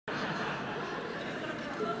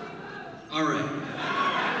All right.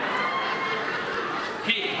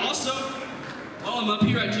 Hey, also, while I'm up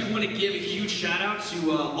here, I do want to give a huge shout out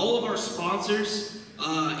to all of our sponsors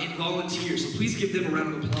and volunteers. So please give them a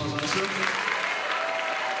round of applause also.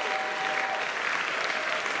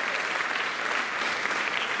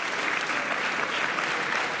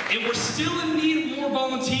 And we're still in need of more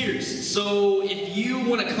volunteers. So if you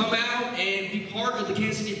want to come out and be part of the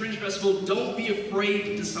Kansas City Fringe Festival, don't be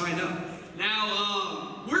afraid to sign up. Now,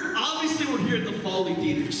 we're here at the Folly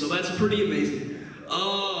Theater, so that's pretty amazing.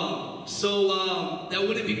 That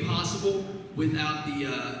wouldn't be possible without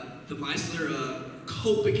the Meisler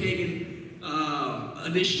Copenhagen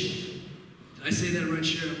initiative. Did I say that right,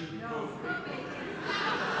 Cheryl? No.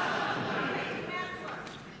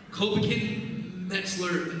 Copenhagen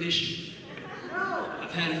Metzler initiative. No.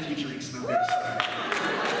 I've had a few drinks now.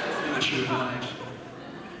 Not sure how actually.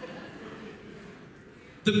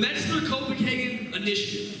 The Metzler Copenhagen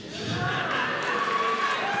initiative.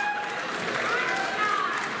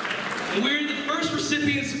 And we're the first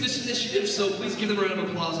recipients of this initiative, so please give them a round of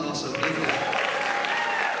applause also. Thank you.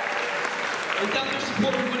 Without their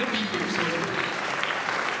support, we wouldn't be here, so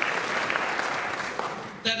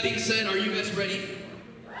that being said, are you guys ready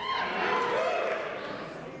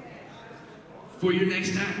for your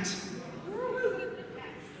next act?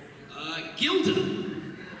 Gilda.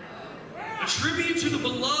 A tribute to the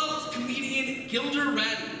beloved comedian Gilda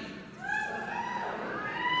Radner.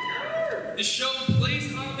 The show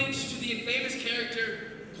plays homage to the infamous character,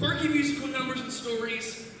 quirky musical numbers and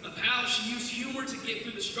stories of how she used humor to get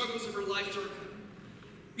through the struggles of her life during.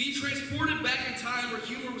 Be transported back in time where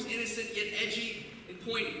humor was innocent yet edgy and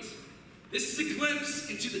poignant. This is a glimpse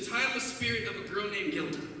into the timeless spirit of a girl named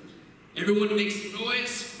Gilda. Everyone make some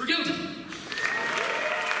noise for Gilda.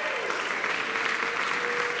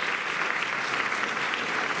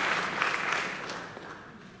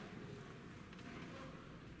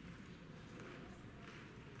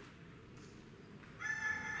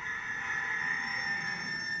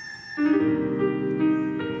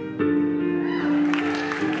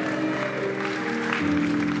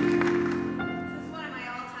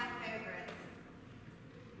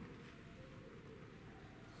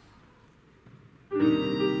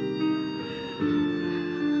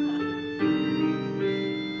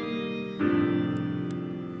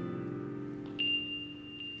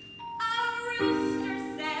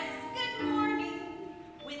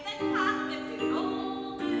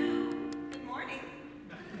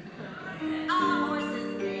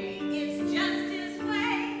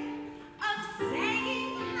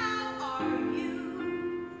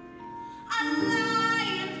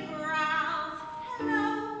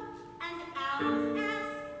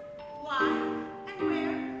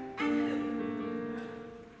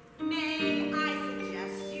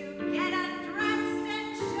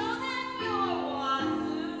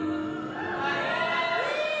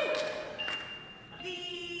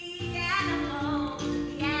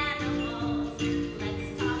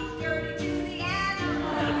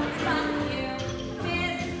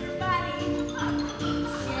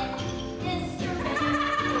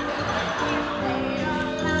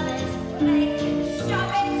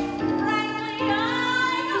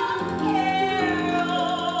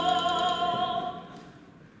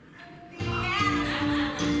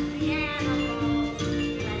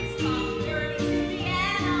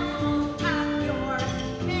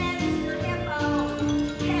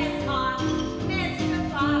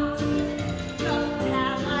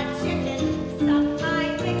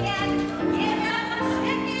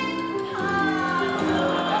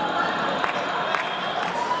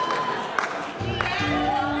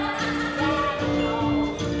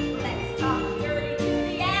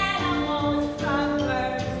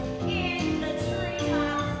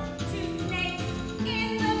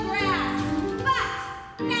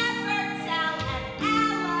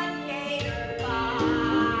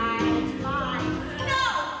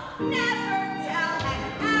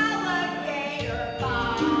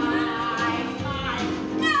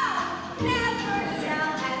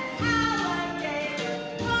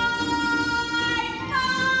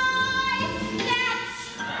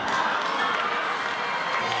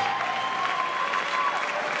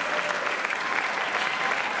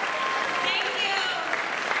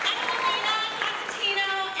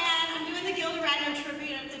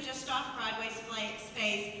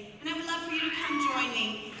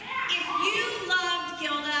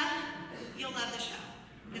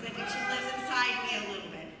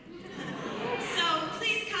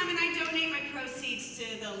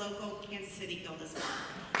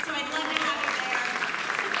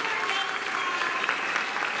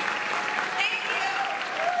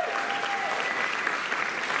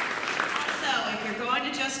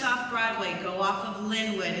 just off Broadway, go off of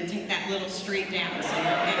Linwood and take that little street down so you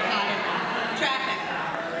don't get caught in that.